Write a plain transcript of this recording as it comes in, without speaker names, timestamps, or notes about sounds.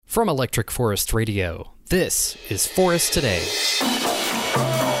From Electric Forest Radio, this is Forest Today.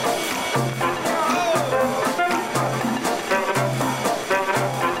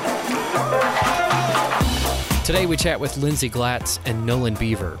 Today we chat with Lindsay Glatz and Nolan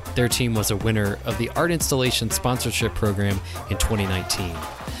Beaver. Their team was a winner of the Art Installation Sponsorship Program in 2019.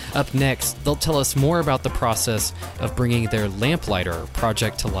 Up next, they'll tell us more about the process of bringing their Lamplighter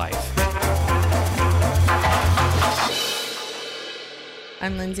project to life.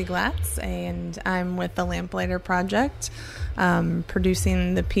 I'm Lindsay Glatz, and I'm with the Lamplighter Project,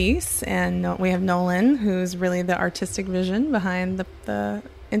 producing the piece. And we have Nolan, who's really the artistic vision behind the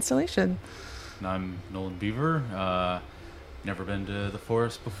installation. And I'm Nolan Beaver. Never been to the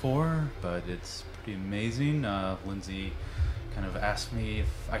forest before, but it's pretty amazing. Lindsay kind of asked me if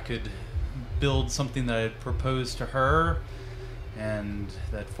I could build something that I had proposed to her, and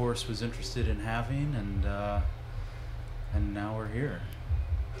that Forest was interested in having, and now we're here.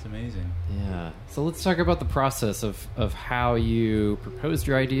 It's amazing. Yeah. So let's talk about the process of how you proposed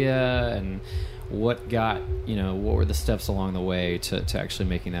your idea and what were the steps along the way to actually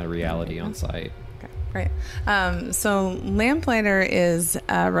making that a reality on site. Right. So Lamplighter is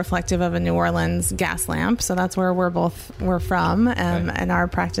reflective of a New Orleans gas lamp. So that's where we're from, and our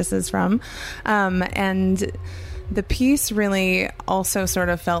practice is from. And the piece really also sort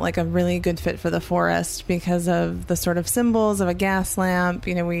of felt like a really good fit for the forest because of the sort of symbols of a gas lamp.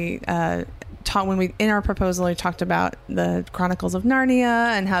 You know, we in our proposal, we talked about the Chronicles of Narnia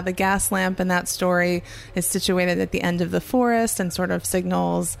and how the gas lamp in that story is situated at the end of the forest and sort of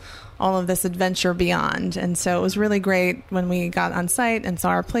signals all of this adventure beyond. And so it was really great when we got on site and saw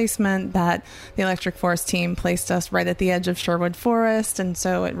our placement that the Electric Forest team placed us right at the edge of Sherwood Forest. And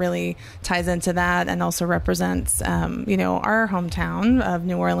so it really ties into that and also represents, our hometown of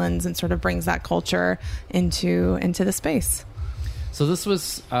New Orleans and sort of brings that culture into the space. So this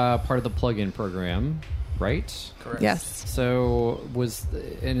was part of the plug-in program, right? Correct. Yes. So is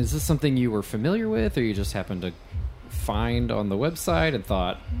this something you were familiar with, or you just happened to find on the website and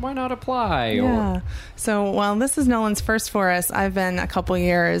thought, why not apply? Yeah. So, this is Nolan's first forest. I've been a couple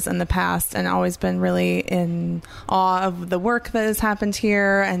years in the past and always been really in awe of the work that has happened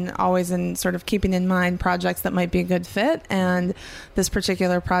here and always in sort of keeping in mind projects that might be a good fit. And this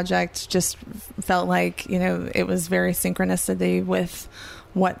particular project just felt like, it was very synchronicity with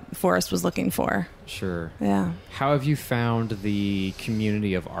what Forest was looking for. Sure. Yeah. How have you found the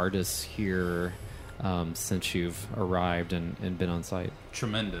community of artists here since you've arrived and been on site?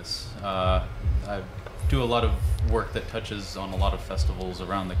 Tremendous. I do a lot of work that touches on a lot of festivals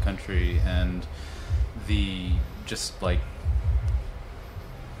around the country, and the just like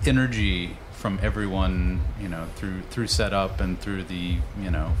energy from everyone, through setup and through the,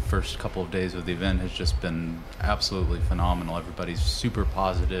 first couple of days of the event has just been absolutely phenomenal. Everybody's super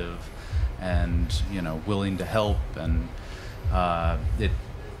positive and, willing to help, and it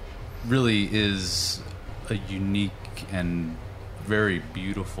really is a unique and very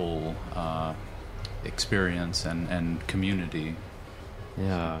beautiful experience and community.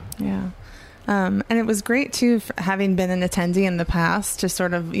 Yeah. Yeah. And it was great too, having been an attendee in the past, to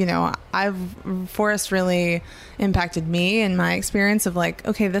sort of, Forest really impacted me in my experience of like,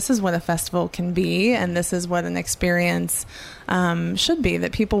 okay, this is what a festival can be, and this is what an experience should be,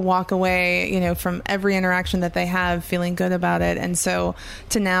 that people walk away, from every interaction that they have feeling good about it. And so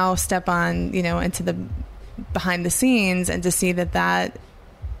to now step on, into the behind the scenes and to see that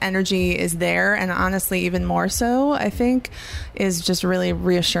energy is there, and honestly even more so, I think, is just really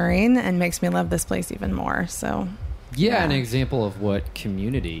reassuring and makes me love this place even more. So yeah. An example of what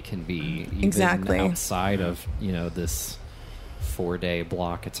community can be, even exactly outside of this 4-day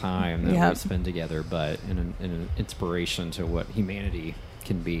block of time that we spend together, but in an inspiration to what humanity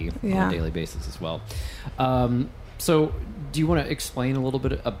can be on a daily basis as well. So do you want to explain a little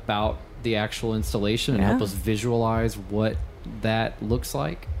bit about the actual installation and help us visualize what that looks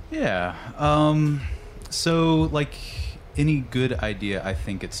like? Yeah. So like any good idea, I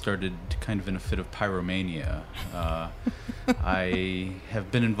think it started kind of in a fit of pyromania. I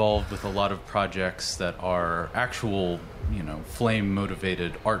have been involved with a lot of projects that are actual, flame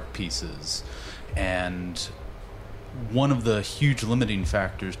motivated art pieces, and one of the huge limiting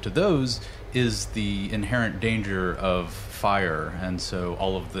factors to those is the inherent danger of fire, and so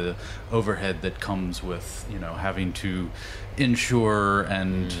all of the overhead that comes with having to ensure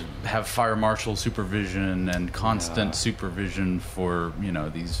and have fire marshal supervision and constant supervision for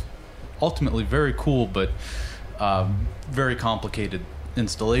these ultimately very cool but very complicated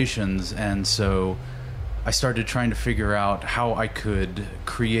installations. And so I started trying to figure out how I could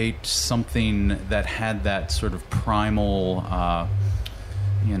create something that had that sort of primal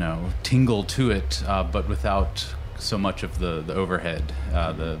tingle to it, but without so much of the overhead,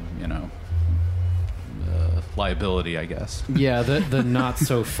 liability, I guess. Yeah, the not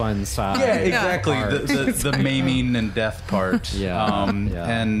so fun side. Yeah, exactly. The maiming and death part. Yeah.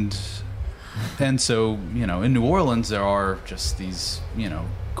 And so, in New Orleans there are just these,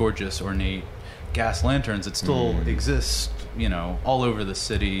 gorgeous, ornate gas lanterns that still exist, all over the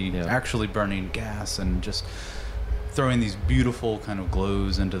city, actually burning gas and just throwing these beautiful kind of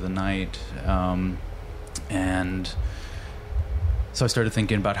glows into the night. And so I started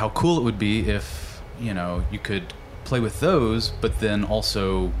thinking about how cool it would be if, you could play with those, but then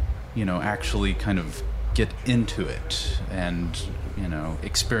also, actually kind of get into it and,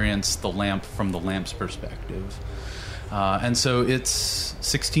 experience the lamp from the lamp's perspective. And so it's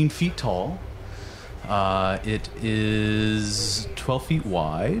 16 feet tall. It is 12 feet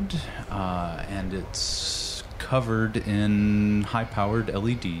wide, and it's covered in high-powered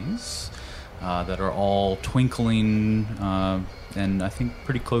LEDs that are all twinkling and I think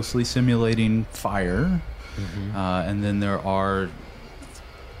pretty closely simulating fire. Mm-hmm. And then there are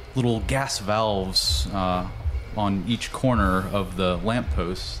little gas valves on each corner of the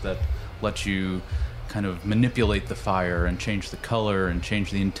lampposts that let you kind of manipulate the fire and change the color and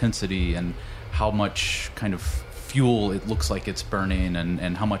change the intensity and how much kind of fuel it looks like it's burning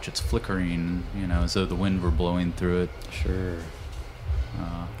and how much it's flickering, as though the wind were blowing through it. Sure.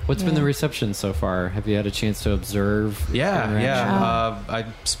 What's been the reception so far? Have you had a chance to observe? I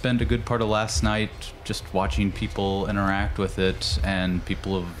spent a good part of last night just watching people interact with it, and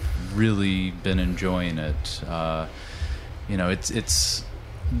people have really been enjoying it. It's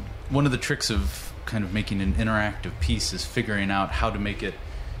one of the tricks of kind of making an interactive piece is figuring out how to make it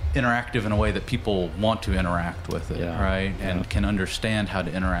interactive in a way that people want to interact with it, right? And can understand how to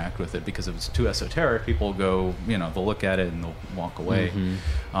interact with it, because if it's too esoteric, people go, they'll look at it and they'll walk away.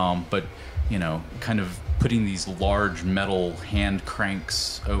 Mm-hmm. But, kind of putting these large metal hand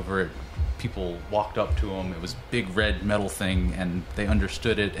cranks over it, people walked up to them, it was a big red metal thing, and they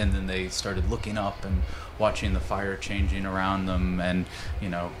understood it, and then they started looking up and watching the fire changing around them, and,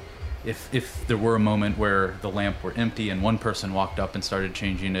 If there were a moment where the lamp were empty and one person walked up and started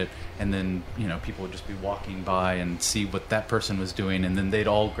changing it, and then, people would just be walking by and see what that person was doing, and then they'd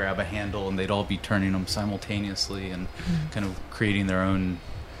all grab a handle and they'd all be turning them simultaneously and kind of creating their own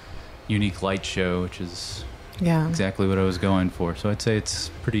unique light show, which is exactly what I was going for. So I'd say it's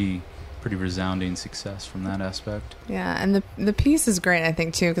pretty resounding success from that aspect. Yeah, and the piece is great, I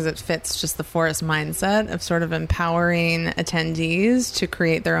think, too, because it fits just the forest mindset of sort of empowering attendees to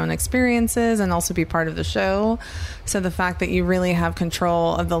create their own experiences and also be part of the show. So the fact that you really have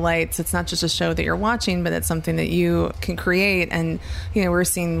control of the lights, it's not just a show that you're watching, but it's something that you can create. And, we're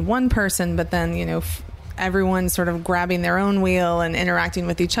seeing one person, but then, everyone sort of grabbing their own wheel and interacting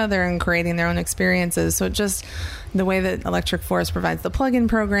with each other and creating their own experiences. So just the way that Electric Forest provides the plug-in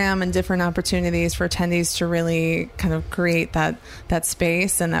program and different opportunities for attendees to really kind of create that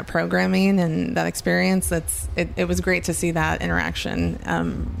space and that programming and that experience, it was great to see that interaction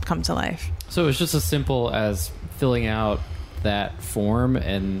come to life. So it was just as simple as filling out that form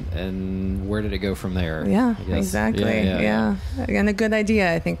and where did it go from there? Yeah, exactly. Yeah. And a good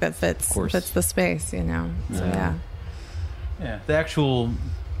idea, I think, that fits the space, So yeah. The actual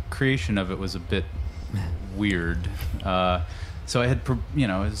creation of it was a bit weird. So I had, it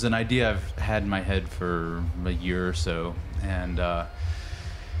was an idea I've had in my head for a year or so, and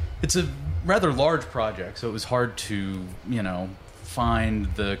it's a rather large project, so it was hard to, find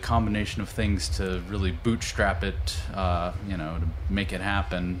the combination of things to really bootstrap it, to make it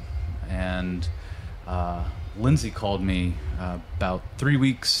happen. And Lindsay called me about 3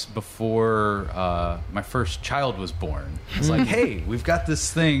 weeks before my first child was born. It's like, hey, we've got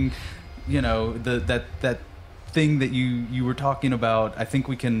this thing, that thing that you were talking about. I think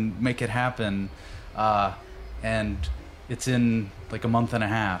we can make it happen, and it's in like a month and a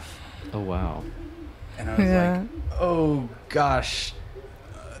half. Oh wow. And I was like, oh, gosh,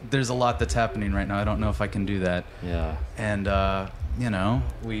 there's a lot that's happening right now. I don't know if I can do that. Yeah. And,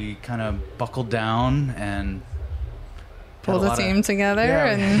 we kind of buckled down and pulled a team together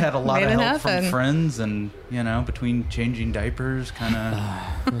and had a lot of help happen. from friends. And, between changing diapers, kind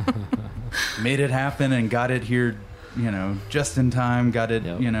of made it happen and got it here, just in time, got it,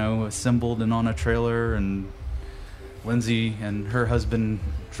 assembled and on a trailer. And Lindsay and her husband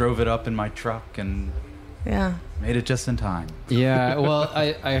drove it up in my truck and made it just in time. Yeah, well,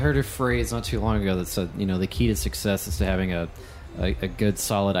 I heard a phrase not too long ago that said, the key to success is to having a a good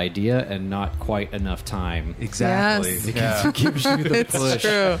solid idea and not quite enough time. Exactly. Yes. Because it gives you the push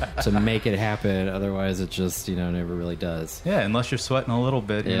true. to make it happen. Otherwise, it just, never really does. Yeah, unless you're sweating a little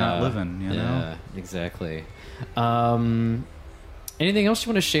bit, you're not living, know? Yeah, exactly. Anything else you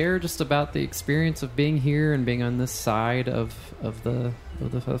want to share just about the experience of being here and being on this side of the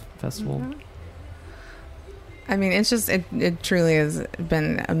festival? Mm-hmm. I mean, it truly has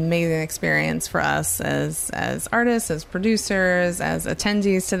been an amazing experience for us as artists, as producers, as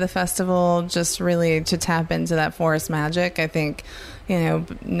attendees to the festival, just really to tap into that forest magic. I think,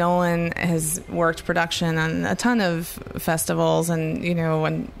 Nolan has worked production on a ton of festivals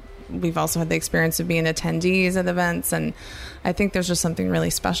and we've also had the experience of being attendees at events, and I think there's just something really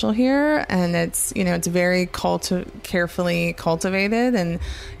special here, and it's it's very carefully cultivated, and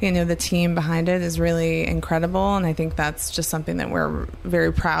the team behind it is really incredible, and I think that's just something that we're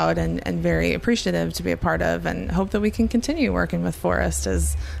very proud and very appreciative to be a part of, and hope that we can continue working with Forest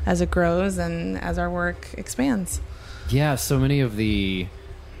as it grows and as our work expands. Yeah, so many of the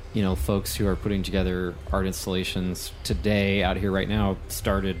folks who are putting together art installations today out here right now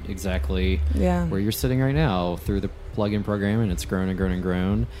started exactly where you're sitting right now through the plug-in program, and it's grown and grown and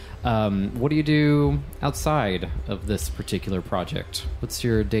grown. What do you do outside of this particular project? What's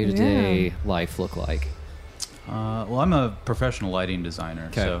your day-to-day life look like? Well, I'm a professional lighting designer,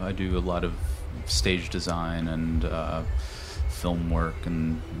 okay. So I do a lot of stage design and film work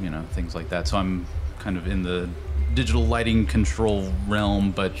and things like that. So I'm kind of in the digital lighting control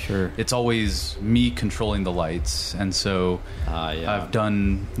realm, but it's always me controlling the lights, and so I've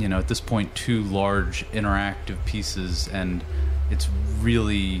done at this point 2 large interactive pieces, and it's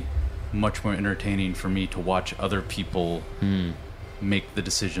really much more entertaining for me to watch other people make the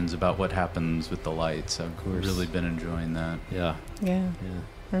decisions about what happens with the lights. I've really been enjoying that. Yeah.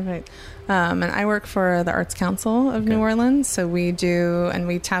 Perfect. And I work for the Arts Council of New Orleans, so we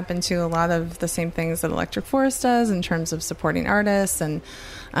tap into a lot of the same things that Electric Forest does in terms of supporting artists and,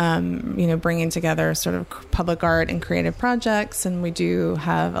 bringing together sort of public art and creative projects. And we do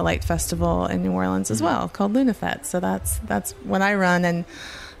have a light festival in New Orleans as well called LunaFest. So that's what I run. And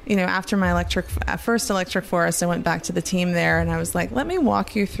after my first Electric Forest, I went back to the team there, and I was like, let me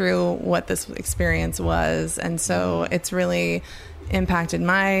walk you through what this experience was. And so it's really impacted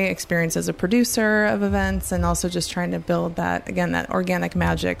my experience as a producer of events, and also just trying to build that organic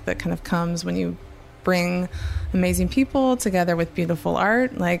magic that kind of comes when you bring amazing people together with beautiful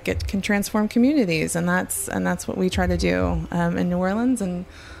art. Like, it can transform communities, and that's what we try to do in New Orleans and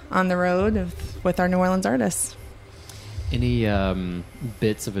on the road with our New Orleans artists. Any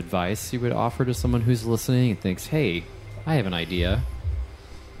bits of advice you would offer to someone who's listening and thinks, hey, I have an idea?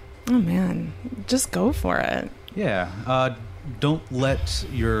 Oh man, just go for it. Yeah. Don't let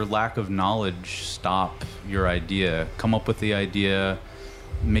your lack of knowledge stop your idea. Come up with the idea,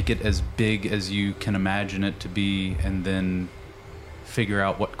 make it as big as you can imagine it to be, and then figure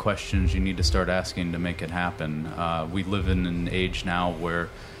out what questions you need to start asking to make it happen. We live in an age now where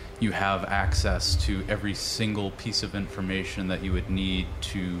you have access to every single piece of information that you would need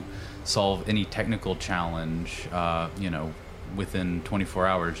to solve any technical challenge. Within 24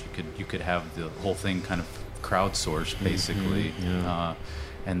 hours, you could have the whole thing kind of crowdsourced, basically.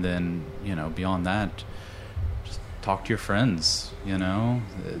 And then beyond that, just talk to your friends.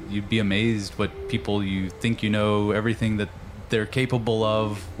 You'd be amazed what people you think everything that they're capable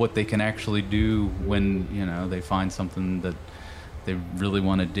of, what they can actually do when they find something that they really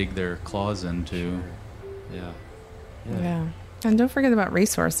want to dig their claws into. Yeah. And don't forget about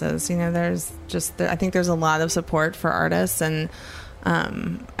resources. I think there's a lot of support for artists, and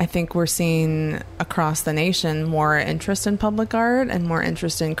I think we're seeing across the nation more interest in public art and more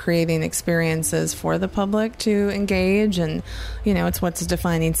interest in creating experiences for the public to engage. And, it's what's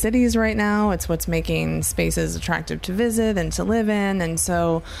defining cities right now. It's what's making spaces attractive to visit and to live in. And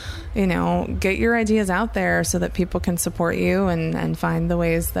so, get your ideas out there so that people can support you and find the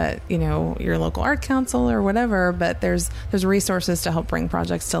ways that, your local art council or whatever. But there's resources to help bring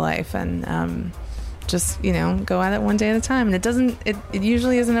projects to life. And, just go at it one day at a time, and it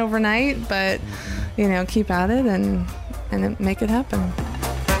usually isn't overnight, but keep at it and make it happen.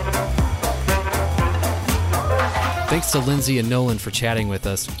 Thanks to Lindsay and Nolan for chatting with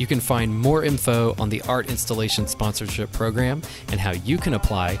us. You can find more info on the Art Installation Sponsorship Program and how you can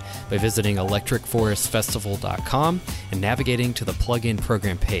apply by visiting electricforestfestival.com and navigating to the plug-in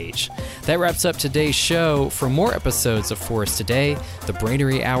program page. That wraps up today's show. For more episodes of Forest Today, the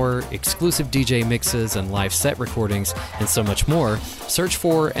Brainery Hour, exclusive DJ mixes and live set recordings, and so much more, search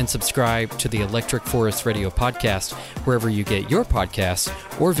for and subscribe to the Electric Forest Radio podcast wherever you get your podcasts,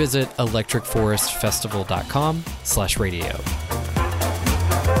 or visit electricforestfestival.com/radio.